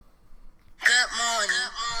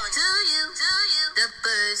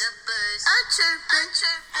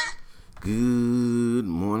Good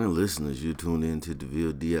morning, listeners. You're tuned in to the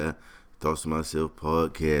VLDI Thoughts to Myself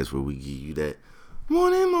podcast, where we give you that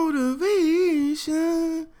morning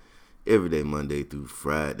motivation every day, Monday through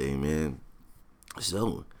Friday, man.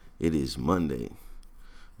 So, it is Monday,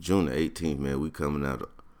 June the 18th, man. We coming out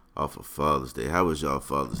off of Father's Day. How was y'all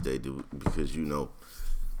Father's Day? Because,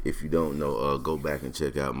 if you don't know, go back and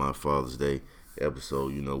check out my Father's Day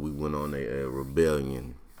episode. We went on a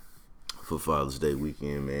rebellion for Father's Day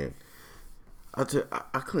weekend, man. I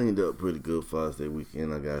cleaned up pretty good Father's Day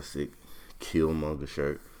weekend. I got sick Killmonger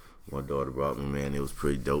shirt my daughter brought me, man. It was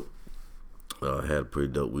pretty dope. Had a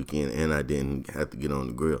pretty dope weekend, and I didn't have to get on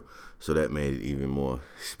the grill, so that made it even more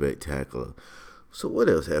spectacular. So what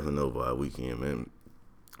else happened over our weekend, man?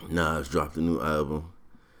 Nas dropped a new album.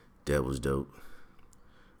 That was dope.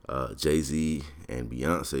 Jay-Z and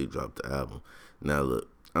Beyonce dropped the album. Now look,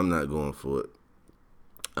 I'm not going for it.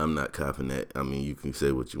 I'm not copping that. I mean, you can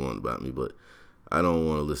say what you want about me, but I don't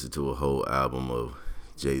want to listen to a whole album of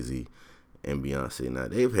Jay-Z and Beyonce. Now,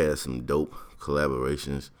 they've had some dope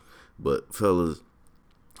collaborations, but fellas,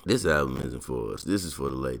 this album isn't for us. This is for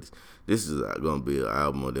the ladies. This is going to be an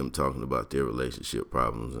album of them talking about their relationship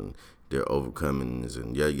problems and their overcomings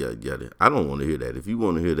and yada, yada, yada. I don't want to hear that. If you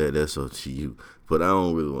want to hear that, that's up to you. But I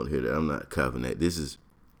don't really want to hear that. I'm not copping that.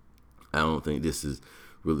 I don't think this is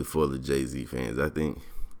really for the Jay-Z fans. I think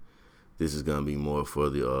this is going to be more for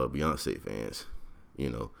the Beyonce fans,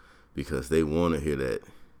 because they want to hear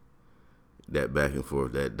that back and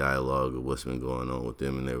forth, that dialogue of what's been going on with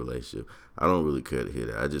them in their relationship. I don't really care to hear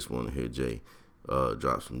that. I just want to hear Jay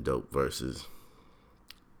drop some dope verses,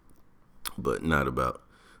 but not about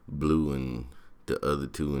Blue and the other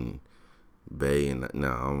two and Bay. And I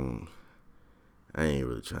ain't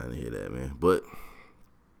really trying to hear that, man. But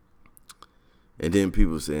and then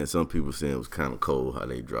some people saying it was kind of cold how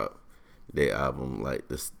they dropped their album like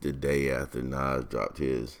the day after Nas dropped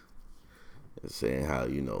his, and saying how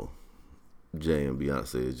Jay and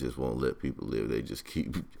Beyonce just won't let people live. They just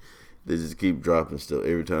keep dropping stuff.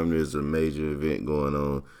 Every time there's a major event going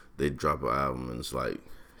on, they drop an album and it's like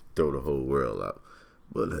throw the whole world out.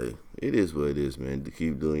 But hey, it is what it is, man. To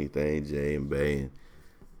keep doing your thing, Jay and Bay,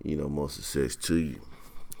 and more success to you.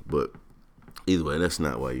 But either way, that's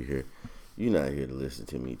not why you're here. You're not here to listen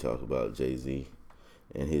to me talk about Jay-Z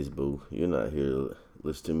and his boo. You're not here to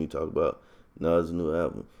listen to me talk about Nas' new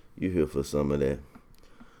album. You're here for some of that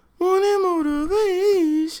morning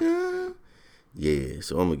motivation. Yeah,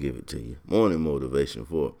 so I'm going to give it to you. Morning motivation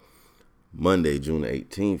for Monday, June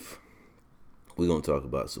 18th. We're going to talk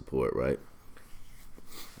about support, right?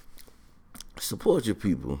 Support your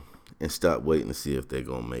people and stop waiting to see if they're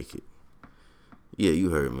going to make it. Yeah, you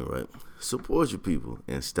heard me right. Support your people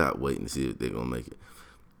and stop waiting to see if they're going to make it.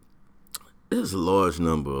 There's a large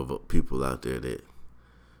number of people out there that,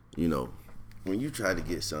 when you try to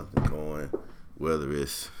get something going, whether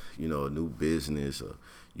it's, a new business or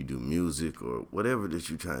you do music or whatever that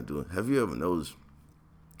you're trying to do, have you ever noticed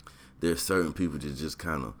there's certain people that just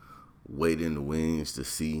kind of wait in the wings to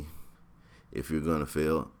see if you're going to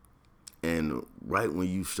fail? And right when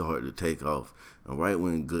you start to take off and right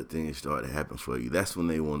when good things start to happen for you, that's when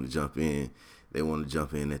they want to jump in. They want to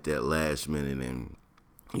jump in at that last minute and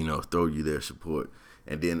throw you their support,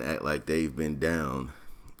 and then act like they've been down,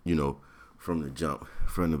 from the jump,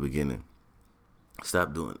 from the beginning.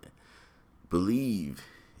 Stop doing that. Believe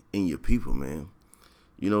in your people, man.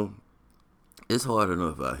 It's hard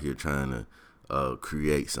enough out here trying to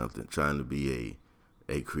create something, trying to be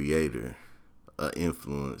a creator, an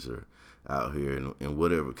influencer out here in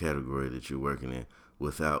whatever category that you're working in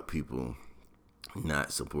without people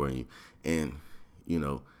not supporting you. And,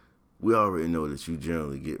 we already know that you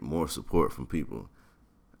generally get more support from people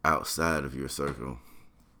outside of your circle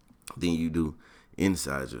than you do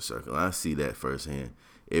inside your circle. I see that firsthand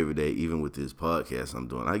every day, even with this podcast I'm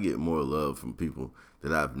doing. I get more love from people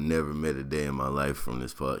that I've never met a day in my life from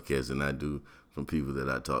this podcast than I do from people that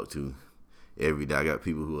I talk to every day. I got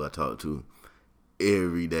people who I talk to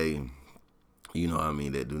every day,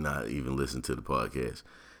 that do not even listen to the podcast.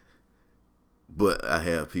 But I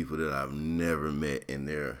have people that I've never met, and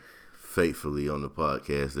they're faithfully on the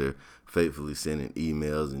podcast. They're faithfully sending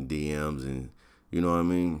emails and DMs, and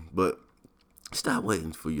But stop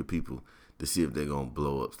waiting for your people to see if they're going to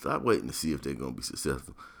blow up. Stop waiting to see if they're going to be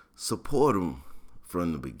successful. Support them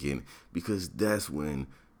from the beginning, because that's when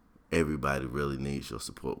everybody really needs your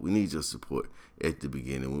support. We need your support at the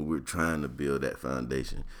beginning when we're trying to build that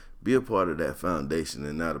foundation. Be a part of that foundation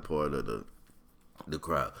and not a part of the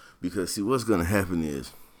crowd. Because see, what's going to happen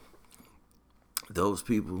is those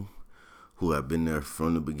people who have been there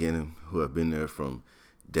from the beginning, who have been there from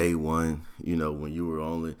day one, when you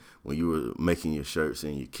were making your shirts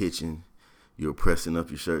in your kitchen, you were pressing up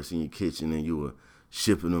your shirts in your kitchen, and you were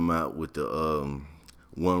shipping them out with the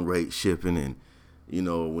one rate shipping, and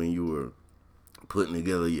when you were putting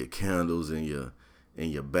together your candles in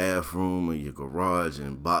your bathroom or your garage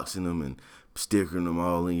and boxing them and sticking them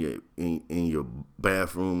all in your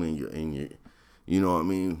bathroom and your you know what I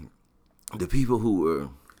mean? The people who were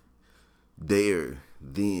there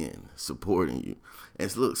then supporting you.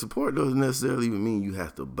 And look, support doesn't necessarily even mean you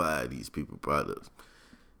have to buy these people products.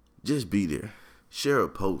 Just be there. Share a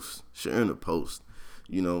post. Sharing a post.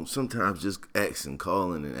 Sometimes just asking,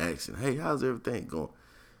 calling and asking, hey, how's everything going?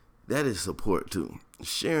 That is support too.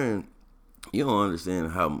 Sharing, you don't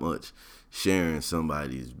understand how much sharing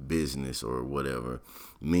somebody's business or whatever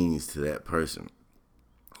means to that person.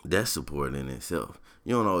 That's support in itself.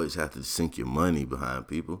 You don't always have to sink your money behind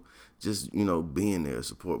people. Just, being there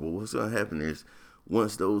support. But what's going to happen is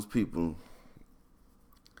once those people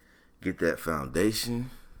get that foundation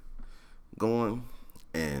going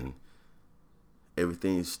and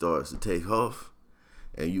everything starts to take off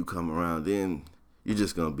and you come around, then you're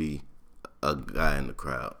just going to be a guy in the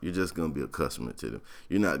crowd. You're just going to be a customer to them.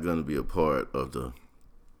 You're not going to be a part of the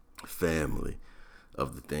family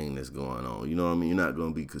of the thing that's going on. You know what I mean? You're not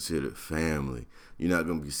going to be considered family. You're not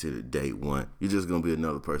going to be considered day one. You're just going to be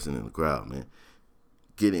another person in the crowd, man.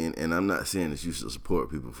 Get in, and I'm not saying that you should support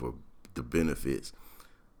people for the benefits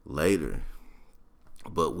later,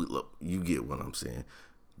 but you get what I'm saying.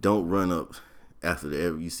 Don't run up after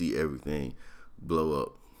you see everything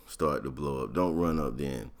start to blow up. Don't run up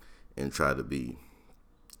then and try to be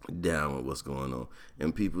down with what's going on.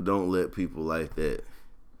 And people, don't let people like that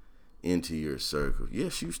into your circle.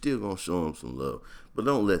 Yes, you still gonna show them some love, but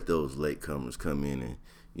don't let those latecomers come in and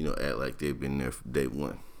act like they've been there from day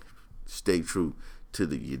one. Stay true to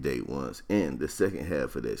your day ones. And the second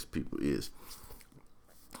half of this, people, is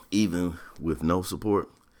even with no support,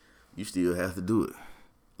 you still have to do it.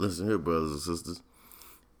 Listen here, brothers and sisters.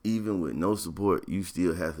 Even with no support, you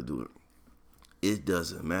still have to do it. It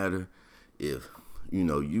doesn't matter if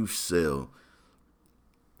you sell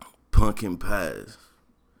pumpkin pies.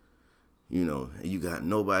 And you got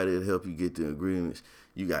nobody to help you get the agreements.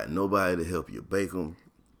 You got nobody to help you bake them.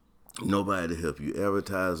 Nobody to help you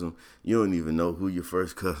advertise them. You don't even know who your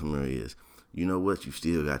first customer is. You know what? You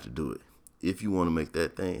still got to do it. If you want to make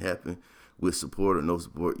that thing happen with support or no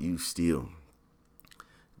support, you still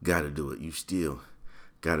got to do it. You still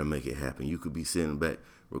got to make it happen. You could be sitting back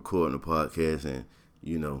recording a podcast and,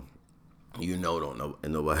 don't know,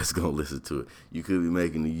 and nobody's going to listen to it. You could be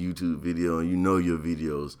making a YouTube video and your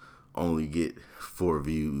videos only get 4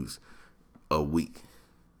 views a week.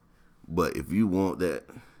 But if you want that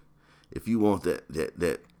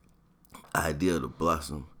idea to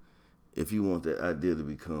blossom, if you want that idea to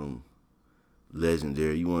become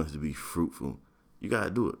legendary, you want it to be fruitful, you got to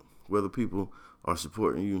do it. Whether people are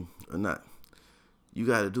supporting you or not, you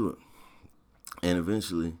got to do it. And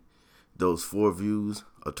eventually, those 4 views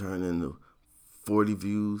are turned into 40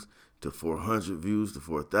 views, to 400 views, to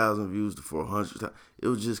 4,000 views, to 400. It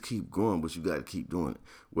will just keep growing, but you got to keep doing it,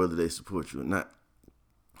 whether they support you or not.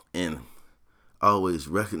 And always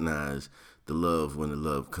recognize the love when the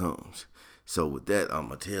love comes. So with that, I'm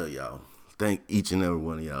going to tell y'all, thank each and every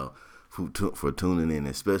one of y'all for tuning in,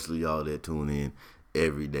 especially y'all that tune in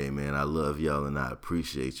every day, man. I love y'all and I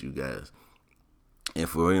appreciate you guys. And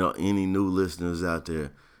for any new listeners out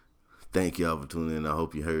there, thank y'all for tuning in. I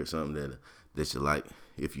hope you heard something that you like.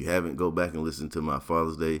 If you haven't, go back and listen to my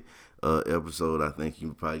Father's Day episode. I think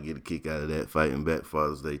you'll probably get a kick out of that. Fighting Back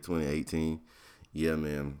Father's Day 2018. Yeah,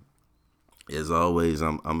 man. As always,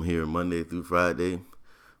 I'm here Monday through Friday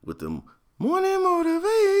with the morning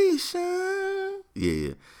motivation.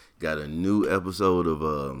 Yeah. Got a new episode of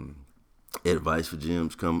Advice for Gym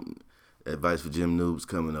Noobs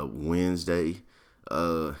coming up Wednesday.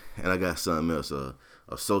 And I got something else, a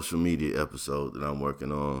social media episode that I'm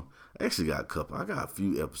working on. I actually got a couple. I got a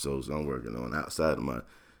few episodes I'm working on outside of my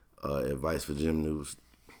Advice for Gym Noobs.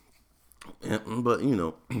 But,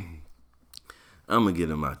 I'm going to get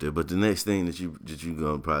them out there. But the next thing that you're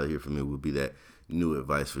going to probably hear from me will be that new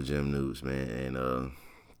Advice for Gym Noobs, man. And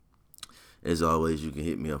as always, you can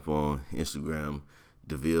hit me up on Instagram,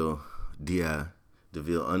 DeVille _DI.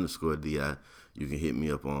 You can hit me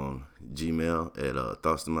up on Gmail at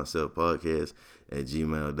Thoughts to Myself Podcast at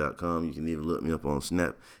gmail.com. You can even look me up on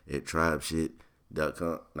Snap at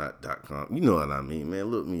tribeshit.com. Not .com. You know what I mean, man.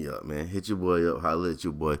 Look me up, man. Hit your boy up. Holler at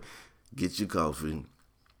your boy. Get your coffee.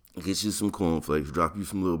 Get you some cornflakes. Drop you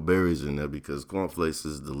some little berries in there because cornflakes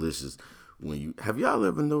is delicious have y'all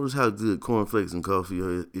ever noticed how good cornflakes and coffee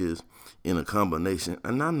is in a combination?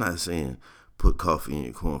 And I'm not saying put coffee in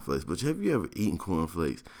your cornflakes, but have you ever eaten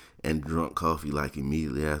cornflakes and drunk coffee like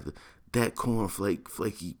immediately after? That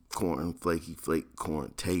flaky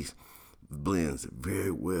corn taste blends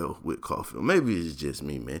very well with coffee. Or maybe it's just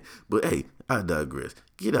me, man. But hey, I digress.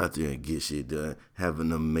 Get out there and get shit done. Have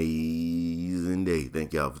an amazing day.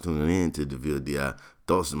 Thank y'all for tuning in to the Ville DI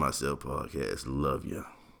Thoughts of Myself podcast. Love y'all.